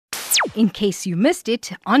in case you missed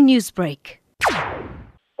it on Newsbreak.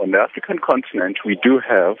 On the African continent, we do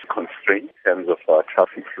have constraints in terms of our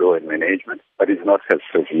traffic flow and management, but it's not as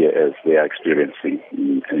severe as they are experiencing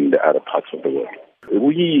in the other parts of the world.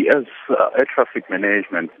 We, as air traffic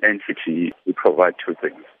management entity, we provide two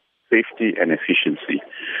things: safety and efficiency.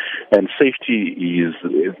 And safety is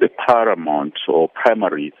the paramount or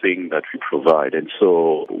primary thing that we provide. And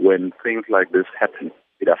so when things like this happen,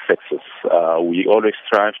 it affects us. We always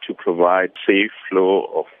strive to provide safe flow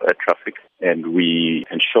of air traffic, and we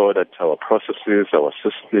ensure that our processes, our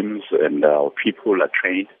systems, and our people are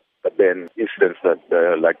trained. But then incidents that,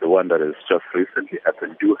 like the one that has just recently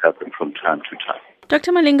happened, do happen from time to time.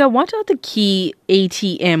 Dr. Malinga, what are the key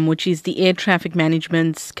ATM, which is the air traffic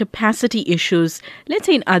management's capacity issues, let's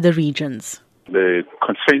say in other regions? The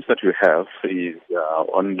constraints that we have is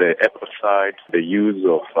on the airport side, the use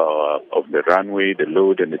of the runway, the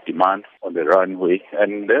load and the demand on the runway.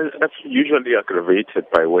 And that's usually aggravated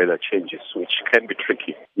by weather changes, which can be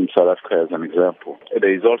tricky in South Africa, as an example.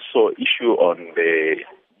 There is also issue on the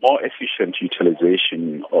more efficient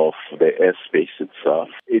utilization of the airspace itself.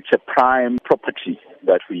 It's a prime property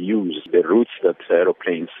that we use, the routes that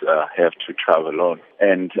aeroplanes have to travel on.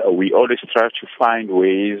 And we always try to find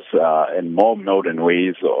ways and more modern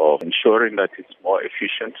ways of ensuring that it's more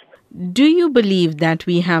efficient. Do you believe that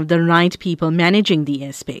we have the right people managing the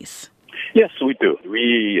airspace? Yes, we do.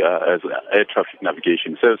 We, as Air Traffic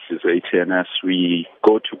Navigation Services, ATNS, we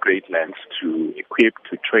go to great lengths to equip,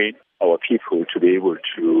 to train our people to be able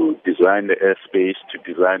to design the airspace,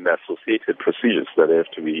 to design the associated procedures that have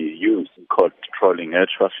to be used in controlling air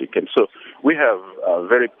traffic. And so we have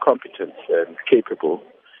very competent and capable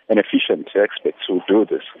and efficient experts who do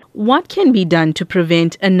this. What can be done to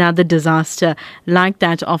prevent another disaster like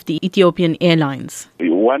that of the Ethiopian Airlines?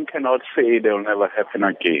 One cannot say they will never happen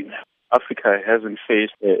again. Africa hasn't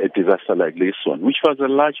faced a disaster like this one, which was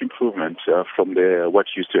a large improvement from what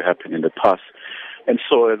used to happen in the past. And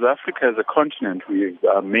so as Africa, as a continent, we've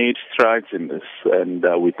made strides in this, and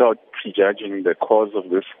without prejudging the cause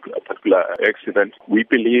of this particular accident, we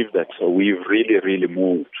believe that we've really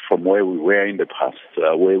moved from where we were in the past,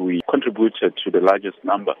 where we contributed to the largest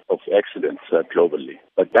number of accidents globally.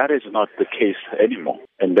 But that is not the case anymore.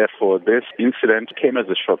 And therefore, this incident came as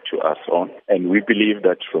a shock to us all, and we believe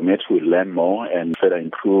that from it we'll learn more and further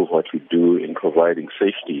improve what we do in providing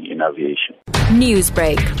safety in aviation.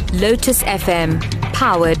 Newsbreak, Lotus FM,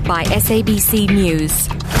 powered by SABC News.